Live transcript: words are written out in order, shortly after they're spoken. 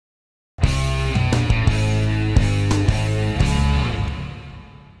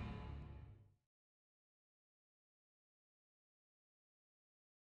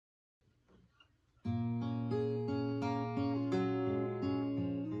When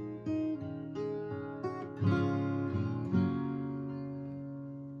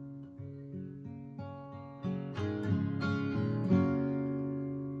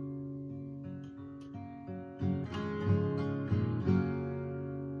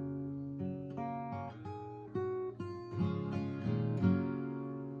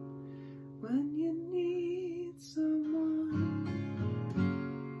you need someone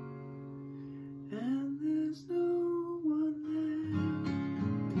and there's no one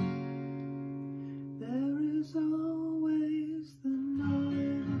there, there is always the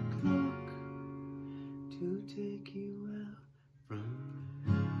 9 o'clock to take you out from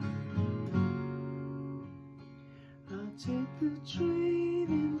there. I'll take the train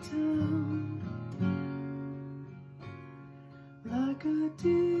in town like I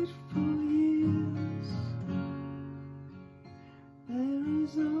did for years. There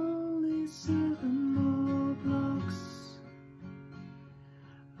is only 7 more blocks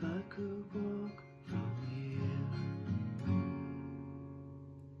I could walk from here.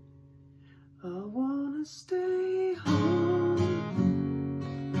 I wanna stay home.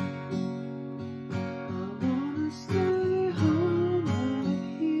 I wanna stay home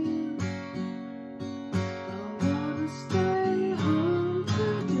right here. I wanna stay home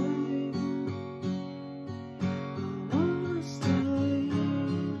today. I wanna stay.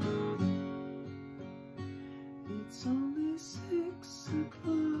 It's only 6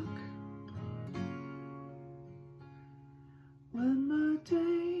 o'clock when my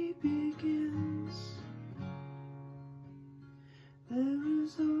day begins. There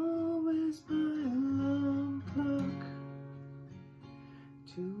is always my alarm clock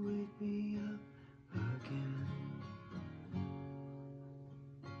to wake me up again.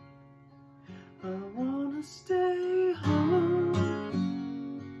 I wanna stay home.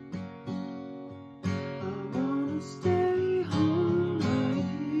 I wanna stay home right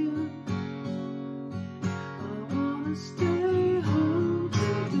here. I wanna stay home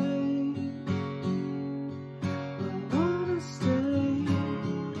today. I wanna stay.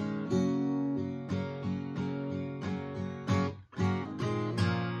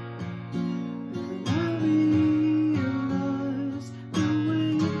 And I realize the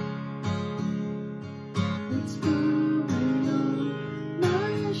weight it's moving on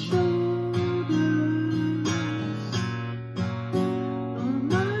my shoulders, on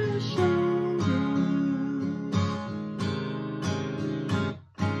my shoulders.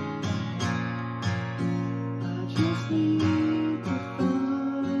 I just need to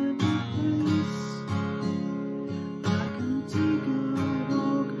find a place I can take a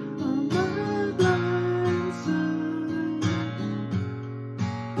walk on my blind side,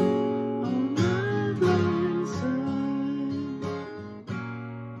 on my blind side.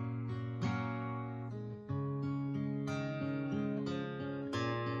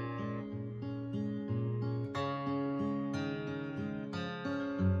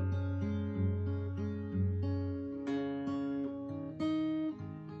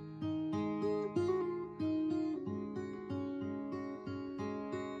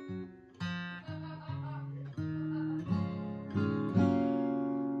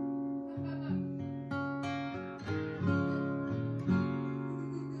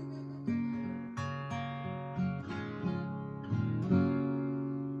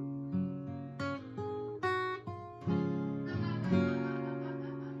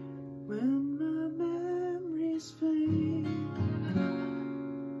 When my memories fade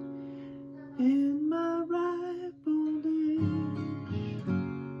in my ripe old age,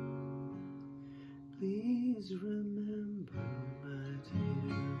 please remember, my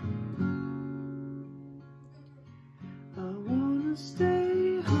dear, I wanna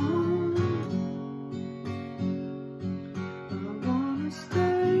stay home. I wanna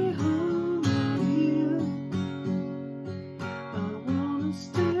stay home right here. I wanna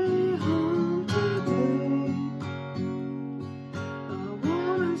stay home today. I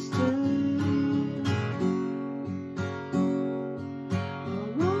wanna stay. I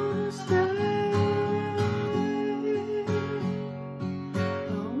wanna stay.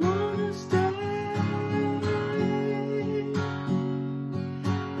 I wanna stay.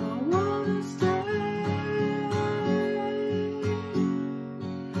 I wanna stay.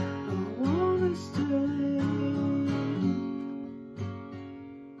 I wanna stay.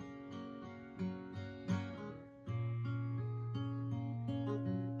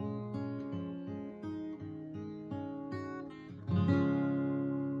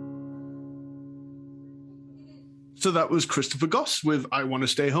 So that was Christopher Goss with I Want to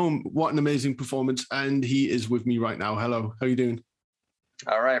Stay Home. What an amazing performance. And he is with me right now. Hello. How are you doing?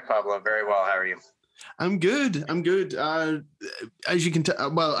 All right, Pablo. Very well. How are you? I'm good. I'm good. As you can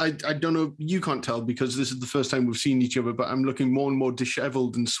tell, well, I don't know. You can't tell because this is the first time we've seen each other, but I'm looking more and more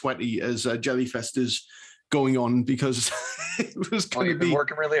disheveled and sweaty as Jellyfest is going on because it was going to You've been be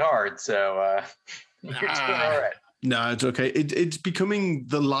working really hard, so you're doing all right. No, it's okay. It's becoming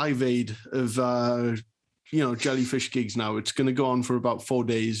the Live Aid of Jellyfish gigs now. It's going to go on for about 4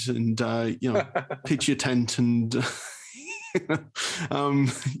 days, and pitch your tent and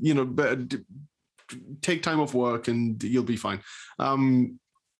but take time off work and you'll be fine.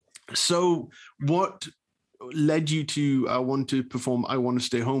 So what led you to want to perform I Want to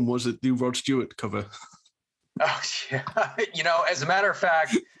Stay Home? Was it the Rod Stewart cover? Oh, yeah. As a matter of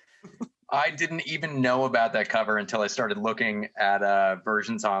fact, I didn't even know about that cover until I started looking at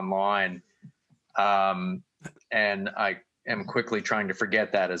versions online. And I am quickly trying to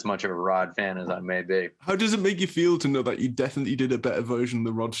forget that, as much of a Rod fan as I may be. How does it make you feel to know that you definitely did a better version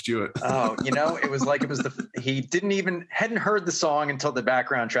than Rod Stewart? Oh, it was like he hadn't heard the song until the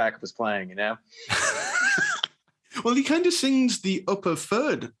background track was playing, Well, he kind of sings the upper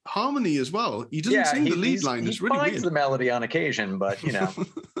third harmony as well. He doesn't sing the lead line. It's really weird. He finds the melody on occasion, but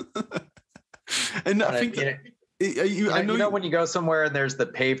And I think when you go somewhere and there's the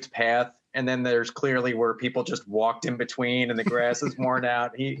paved path, and then there's clearly where people just walked in between and the grass is worn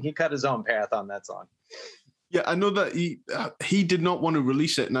out. He cut his own path on that song. Yeah, I know that he did not want to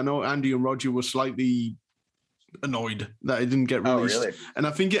release it, and I know Andy and Roger were slightly annoyed that it didn't get released. Oh, really? And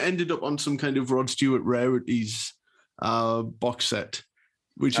I think it ended up on some kind of Rod Stewart rarities box set,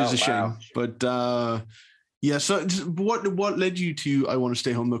 which is a shame. But so what led you to I Want to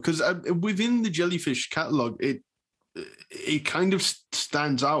Stay Home though? Because within the Jellyfish catalog, it kind of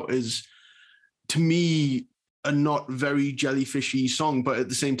stands out as, to me, a not very Jellyfishy song, but at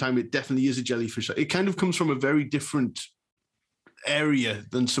the same time, it definitely is a Jellyfish. It kind of comes from a very different area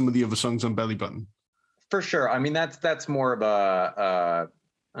than some of the other songs on Belly Button. For sure. I mean, that's more of a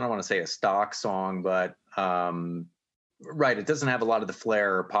I don't want to say a stock song, but right. It doesn't have a lot of the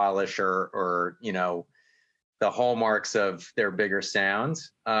flair or polish or the hallmarks of their bigger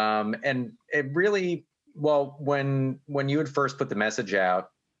sounds. And it really, when you had first put the message out,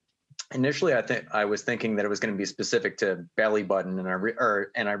 initially I was thinking that it was going to be specific to Belly Button, and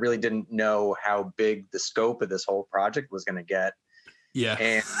I really didn't know how big the scope of this whole project was going to get. Yeah.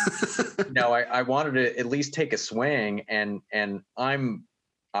 And I wanted to at least take a swing, and I'm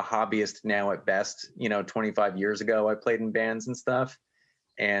a hobbyist now at best. 25 years ago I played in bands and stuff,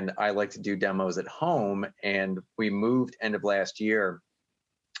 and I like to do demos at home, and we moved end of last year.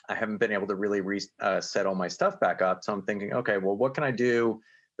 I haven't been able to really set all my stuff back up. So I'm thinking, okay, well, what can I do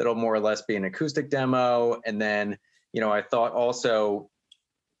that'll more or less be an acoustic demo? And then, I thought also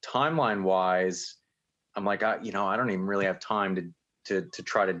timeline wise, I'm like, I don't even really have time to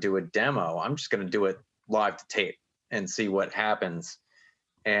try to do a demo. I'm just going to do it live to tape and see what happens.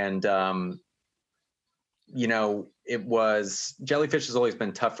 And, it was, Jellyfish has always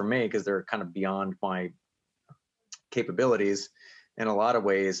been tough for me because they're kind of beyond my capabilities in a lot of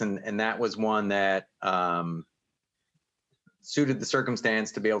ways. And that was one that suited the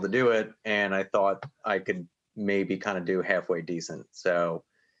circumstance to be able to do it. And I thought I could maybe kind of do halfway decent. So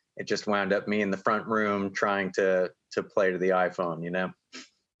it just wound up me in the front room trying to play to the iPhone,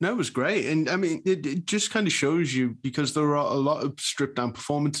 No, it was great. And I mean, it just kind of shows you, because there are a lot of stripped down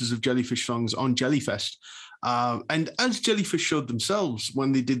performances of Jellyfish songs on Jellyfest. And as Jellyfish showed themselves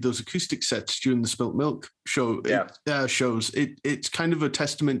when they did those acoustic sets during the Spilt Milk shows, it's kind of a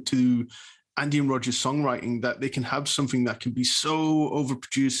testament to Andy and Roger's songwriting, that they can have something that can be so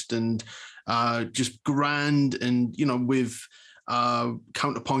overproduced and just grand, and with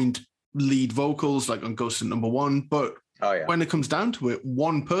counterpoint lead vocals like on Ghost at Number One. But when it comes down to it,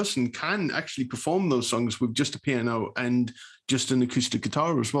 one person can actually perform those songs with just a piano and just an acoustic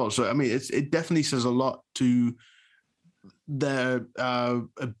guitar as well. So I mean, it definitely says a lot to their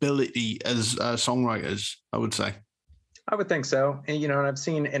ability as songwriters, I would say. I would think so. And, and I've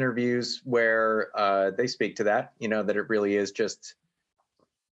seen interviews where they speak to that, that it really is just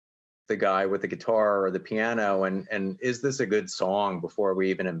the guy with the guitar or the piano. And is this a good song before we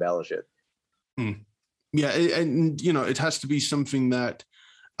even embellish it? Yeah. And, it has to be something that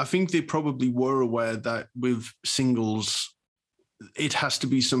I think they probably were aware that with singles, it has to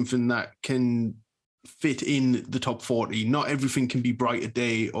be something that can fit in the top 40. Not everything can be Brighter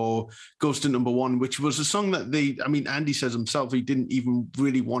Day or Ghost at Number One, which was a song that Andy says himself, he didn't even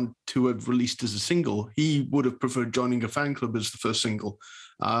really want to have released as a single. He would have preferred Joining a Fan Club as the first single.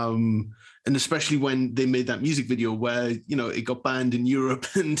 And especially when they made that music video where, it got banned in Europe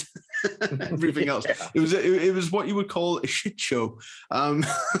and everything else. Yeah. It was what you would call a shit show,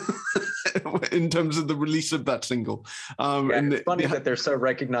 in terms of the release of that single. And it's funny that they're so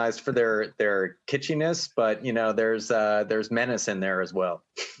recognized for their kitschiness, but there's menace in there as well.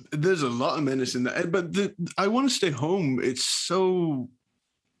 There's a lot of menace in that. But I Want to Stay Home, it's so...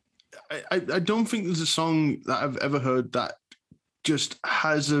 I don't think there's a song that I've ever heard that just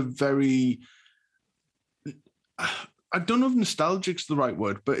has a very... I don't know if nostalgic's the right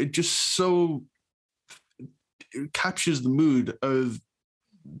word, but it just so... It captures the mood of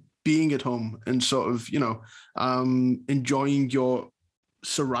being at home and sort of, enjoying your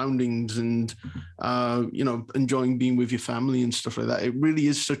surroundings and, enjoying being with your family and stuff like that. It really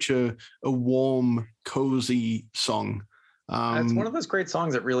is such a warm, cozy song. It's one of those great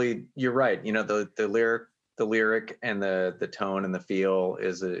songs that really, you're right. The lyric and the tone and the feel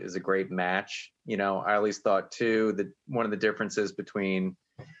is a great match. I always thought too that one of the differences between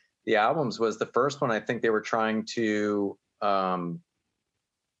the albums was the first one. I think they were trying to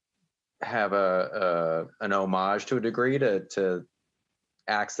have an homage to a degree to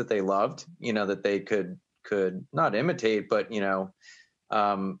acts that they loved. That they could not imitate, but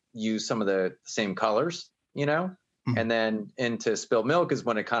use some of the same colors. And then into Spilled Milk is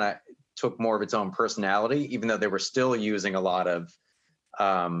when it kind of took more of its own personality, even though they were still using a lot of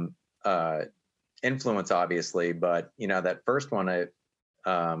influence, obviously. But that first one, I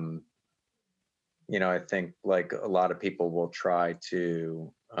think like a lot of people will try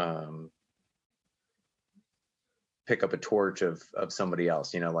to pick up a torch of somebody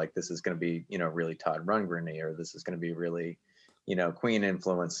else. Like this is going to be really Todd Rundgren, or this is going to be really Queen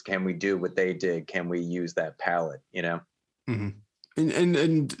influence. Can we do what they did? Can we use that palette? Mm-hmm.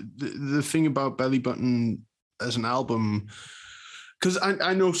 And the thing about Belly Button as an album, because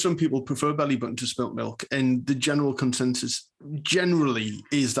I know some people prefer Belly Button to Spilt Milk, and the general consensus generally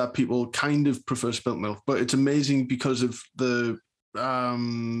is that people kind of prefer Spilt Milk, but it's amazing because of the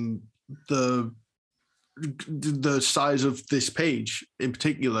size of this page in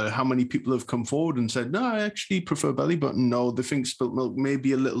particular, how many people have come forward and said, no, I actually prefer Belly Button. No, they think Spilt Milk may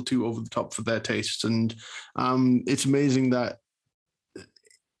be a little too over the top for their tastes. And it's amazing that,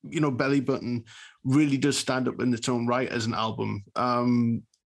 Belly Button really does stand up in its own right as an album.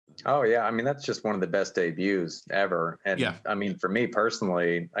 Oh yeah. I mean, that's just one of the best debuts ever. And yeah. I mean, for me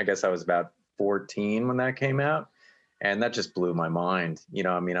personally, I guess I was about 14 when that came out, and that just blew my mind.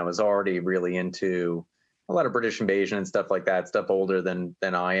 I was already really into a lot of British Invasion and stuff like that, stuff older than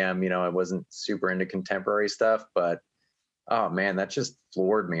I am. I wasn't super into contemporary stuff, but oh man, that just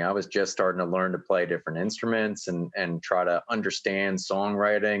floored me. I was just starting to learn to play different instruments and try to understand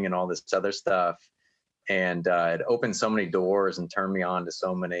songwriting and all this other stuff. And it opened so many doors and turned me on to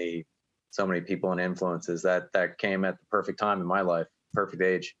so many people and influences that came at the perfect time in my life, perfect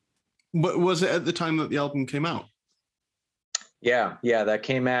age. But was it at the time that the album came out? Yeah, that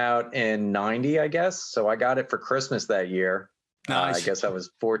came out in 90, I guess. So I got it for Christmas that year. Nice. I guess I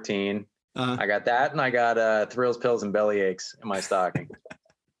was 14. I got that, and I got Thrills, Pills, and Belly Aches in my stocking.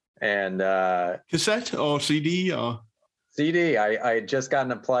 And cassette or CD or CD. I had just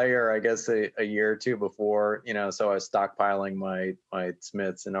gotten a player, I guess a year or two before. So I was stockpiling my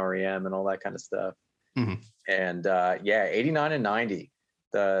Smiths and REM and all that kind of stuff. Mm-hmm. And 89 and 90.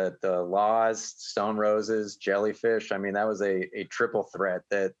 The Laws, Stone Roses, Jellyfish. I mean, that was a triple threat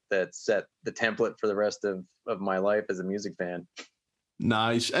that set the template for the rest of my life as a music fan.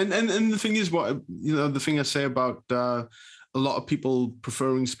 Nice. And the thing is, the thing I say about a lot of people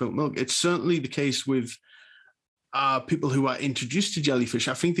preferring Spilt Milk, it's certainly the case with people who are introduced to Jellyfish.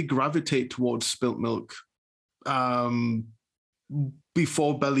 I think they gravitate towards Spilt Milk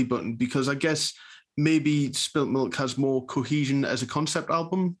before Belly Button, because I guess maybe Spilt Milk has more cohesion as a concept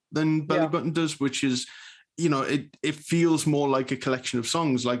album than Belly Button does, which is, it feels more like a collection of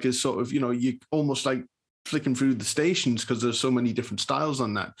songs, like a sort of, you almost like flicking through the stations because there's so many different styles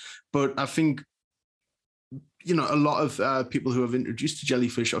on that. But I think, a lot of people who have introduced to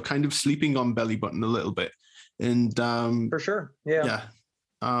Jellyfish are kind of sleeping on Belly Button a little bit. And for sure. Yeah.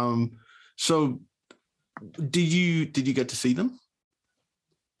 So did you get to see them?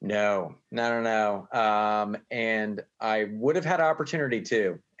 No. And I would have had opportunity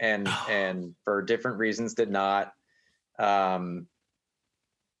to, and for different reasons did not. I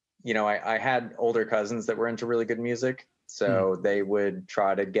had older cousins that were into really good music, so they would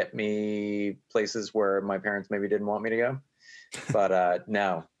try to get me places where my parents maybe didn't want me to go. But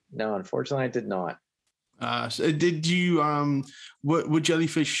no, unfortunately I did not. So did you, were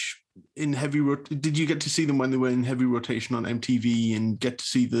Jellyfish in did you get to see them when they were in heavy rotation on MTV and get to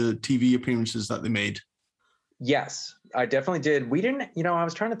see the TV appearances that they made? Yes, I definitely did. We didn't, I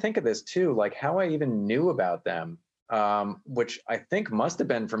was trying to think of this too, like how I even knew about them, which I think must have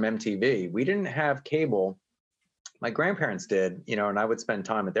been from MTV. We didn't have cable. My grandparents did, and I would spend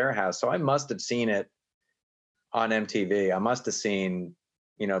time at their house. So I must have seen it on MTV. I must have seen,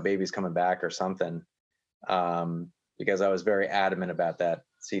 Baby's Coming Back or something, because I was very adamant about that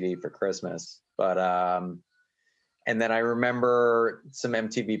CD for Christmas. But, and then I remember some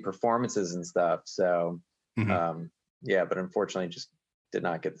MTV performances and stuff. So, yeah, but unfortunately just did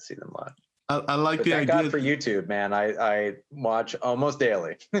not get to see them live. I like but the thank idea God for YouTube, man. I watch almost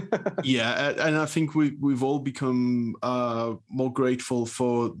daily. Yeah, and I think we've all become more grateful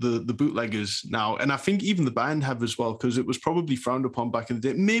for the bootleggers now, and I think even the band have as well, because it was probably frowned upon back in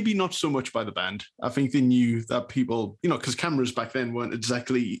the day. Maybe not so much by the band. I think they knew that people, because cameras back then weren't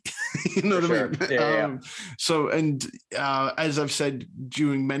exactly, what I mean. Yeah. So, and as I've said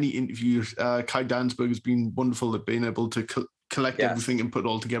during many interviews, Kai Dansberg has been wonderful at being able to collect everything and put it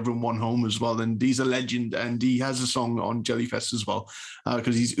all together in one home as well. And he's a legend, and he has a song on Jellyfest as well,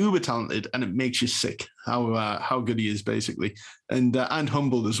 because he's uber talented, and it makes you sick how good he is, basically, and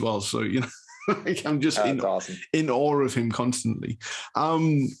humble as well. So like, I'm just in awe of him constantly.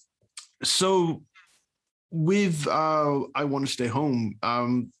 So with I Want to Stay Home,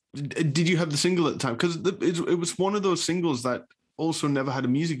 did you have the single at the time? Because it was one of those singles that also never had a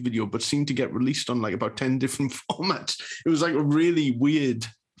music video, but seemed to get released on like about 10 different formats. It was like a really weird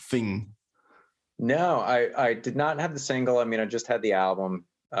thing. No, I did not have the single. I mean, I just had the album,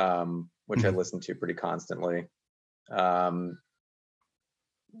 which I listened to pretty constantly. Yeah,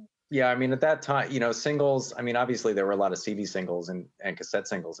 I mean, at that time, singles, I mean, obviously there were a lot of CD singles and cassette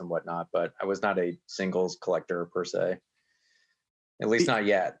singles and whatnot, but I was not a singles collector per se. At least not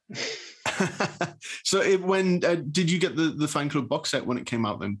yet. So when did you get the fan club box set when it came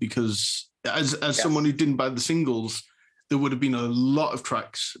out then? Because as someone who didn't buy the singles, there would have been a lot of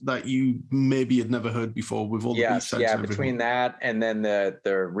tracks that you maybe had never heard before with all the B-sides. Yeah, between that and then the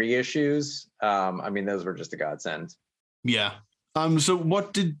reissues, I mean, those were just a godsend. Yeah. So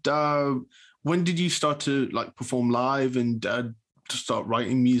when did you start to like perform live and to start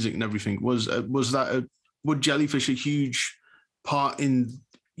writing music and everything? Was Jellyfish a huge part in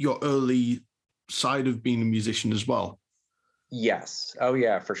your early side of being a musician as well? Yes. Oh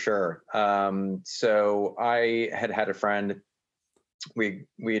yeah, for sure. So I had a friend, we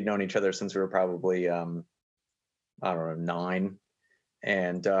had known each other since we were probably, I don't know, 9.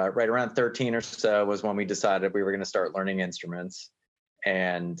 And right around 13 or so was when we decided we were going to start learning instruments.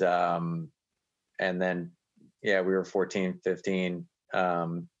 And then, yeah, we were 14, 15,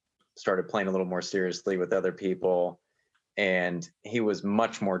 started playing a little more seriously with other people. And he was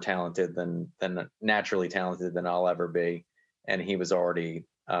much more talented than naturally talented than I'll ever be. And he was already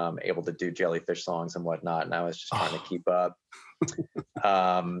able to do Jellyfish songs and whatnot. And I was just trying to keep up.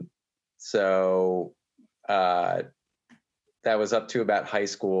 So that was up to about high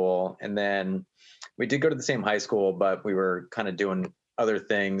school. And then we did go to the same high school, but we were kind of doing other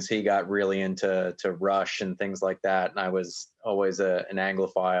things. He got really into Rush and things like that. And I was always an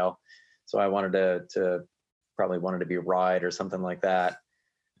Anglophile. So I wanted to probably wanted to be Ride or something like that.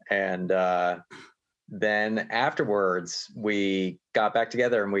 And then afterwards we got back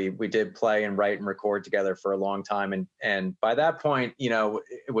together and we did play and write and record together for a long time. And by that point,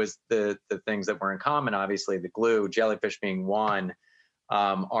 it was the things that were in common, obviously the glue, Jellyfish being one.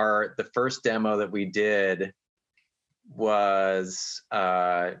 The first demo that we did was, would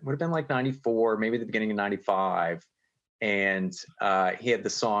have been like 94, maybe the beginning of 95. And he had the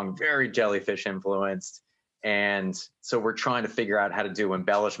song very Jellyfish influenced. And so we're trying to figure out how to do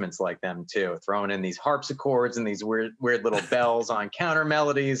embellishments like them too, throwing in these harpsichords and these weird little bells on counter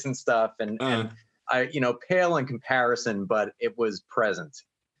melodies and stuff. And I, pale in comparison, but it was present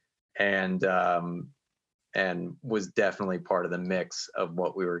and was definitely part of the mix of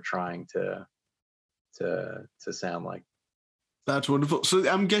what we were trying to sound like. That's wonderful. So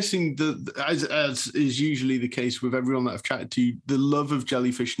I'm guessing as is usually the case with everyone that I've chatted to, the love of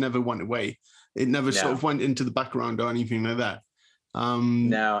Jellyfish never went away. It never sort of went into the background or anything like that.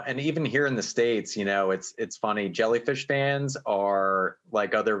 No, and even here in the States, it's funny. Jellyfish fans are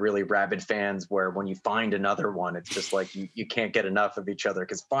like other really rabid fans where when you find another one, it's just like you can't get enough of each other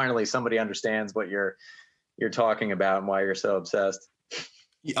because finally somebody understands what you're talking about and why you're so obsessed.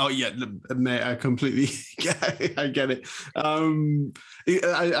 Oh yeah, mate, I completely I get it.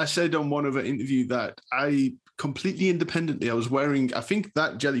 I said on one other interview that I completely independently, I was wearing, I think,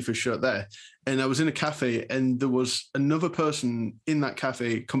 that Jellyfish shirt there, and I was in a cafe and there was another person in that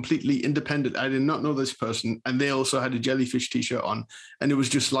cafe completely independent. I did not know this person, and they also had a Jellyfish t-shirt on, and it was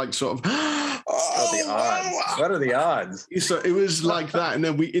just like sort of the odds? What are the odds? So it was like that, and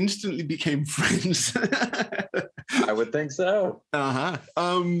then we instantly became friends. I would think so.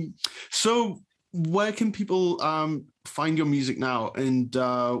 So where can people find your music now, and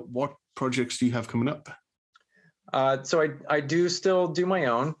what projects do you have coming up? So I do still do my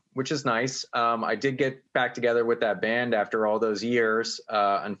own, which is nice. I did get back together with that band after all those years.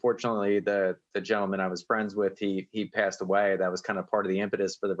 Unfortunately, the gentleman I was friends with, he passed away. That was kind of part of the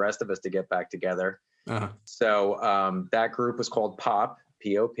impetus for the rest of us to get back together. So that group was called Pop,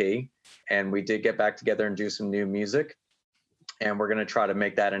 P-O-P, and we did get back together and do some new music. And we're going to try to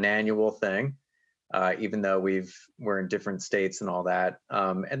make that an annual thing. Even though we're in different states and all that.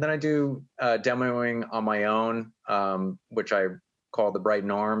 And then I do demoing on my own, which I call the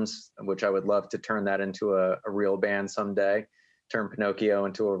Brighton Arms, which I would love to turn that into a real band someday, turn Pinocchio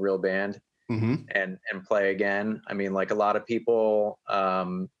into a real band and play again. I mean, like a lot of people,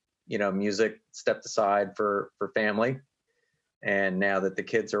 music stepped aside for family. And now that the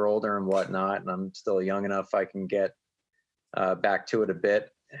kids are older and whatnot, and I'm still young enough, I can get back to it a bit.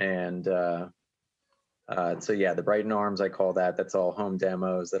 And so yeah, the Brighton Arms, I call that. That's all home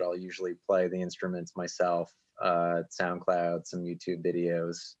demos that I'll usually play the instruments myself, SoundCloud, some YouTube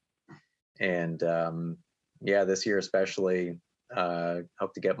videos. And yeah, this year especially,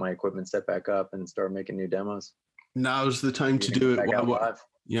 hope to get my equipment set back up and start making new demos. Now's the time to do it.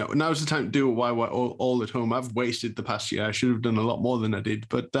 Yeah, now's the time to do it while we're all at home. I've wasted the past year. I should have done a lot more than I did.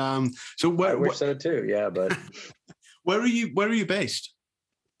 But so where, I wish so too. Yeah, but where are you based?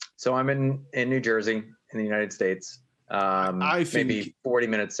 So I'm in New Jersey, in the United States. I think maybe 40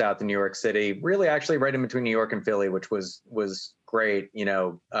 minutes south of New York City. Really, actually, right in between New York and Philly, which was great.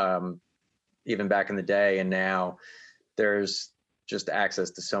 Even back in the day, and now there's just access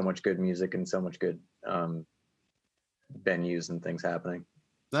to so much good music and so much good venues and things happening.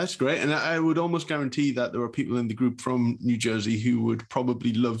 That's great, and I would almost guarantee that there are people in the group from New Jersey who would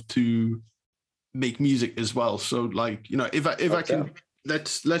probably love to make music as well. So, like, if I can.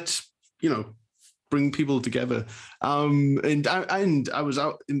 Let's bring people together. And I was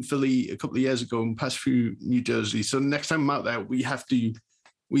out in Philly a couple of years ago and passed through New Jersey. So next time I'm out there, we have to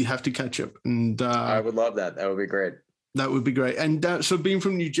catch up. And I would love that. That would be great. That would be great. And so being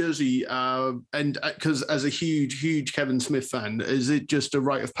from New Jersey, and because as a huge Kevin Smith fan, is it just a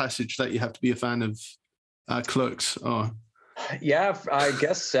rite of passage that you have to be a fan of Clerks? Or yeah, I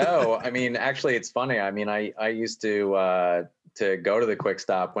guess so. I mean, actually, it's funny. I mean, I used to go to the Quick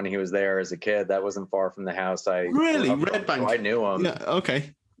Stop when he was there as a kid. That wasn't far from the house. Really? Red Bank. So I knew him. Yeah.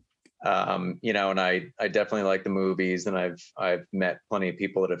 Okay. And I definitely like the movies, and I've met plenty of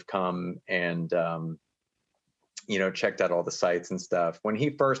people that have come and checked out all the sites and stuff. When he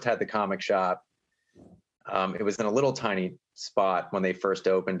first had the comic shop, it was in a little tiny spot when they first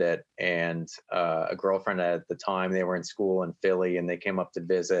opened it, and a girlfriend at the time, they were in school in Philly, and they came up to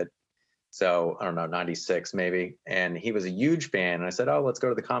visit. So I don't know, 96 maybe. And he was a huge fan. And I said, oh, let's go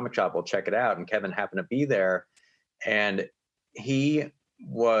to the comic shop. We'll check it out. And Kevin happened to be there. And he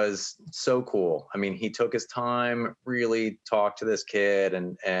was so cool. I mean, he took his time, really talked to this kid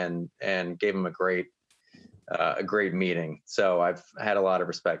and gave him a great meeting. So I've had a lot of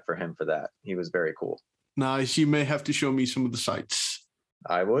respect for him for that. He was very cool. Nice. You may have to show me some of the sites.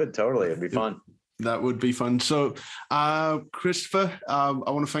 I would, totally. It'd be fun. That would be fun. So, Christopher, I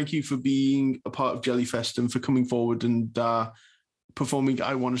want to thank you for being a part of Jellyfest and for coming forward and performing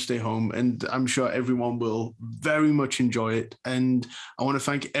I Want to Stay Home. And I'm sure everyone will very much enjoy it. And I want to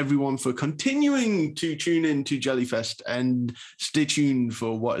thank everyone for continuing to tune in to Jellyfest and stay tuned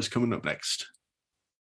for what is coming up next.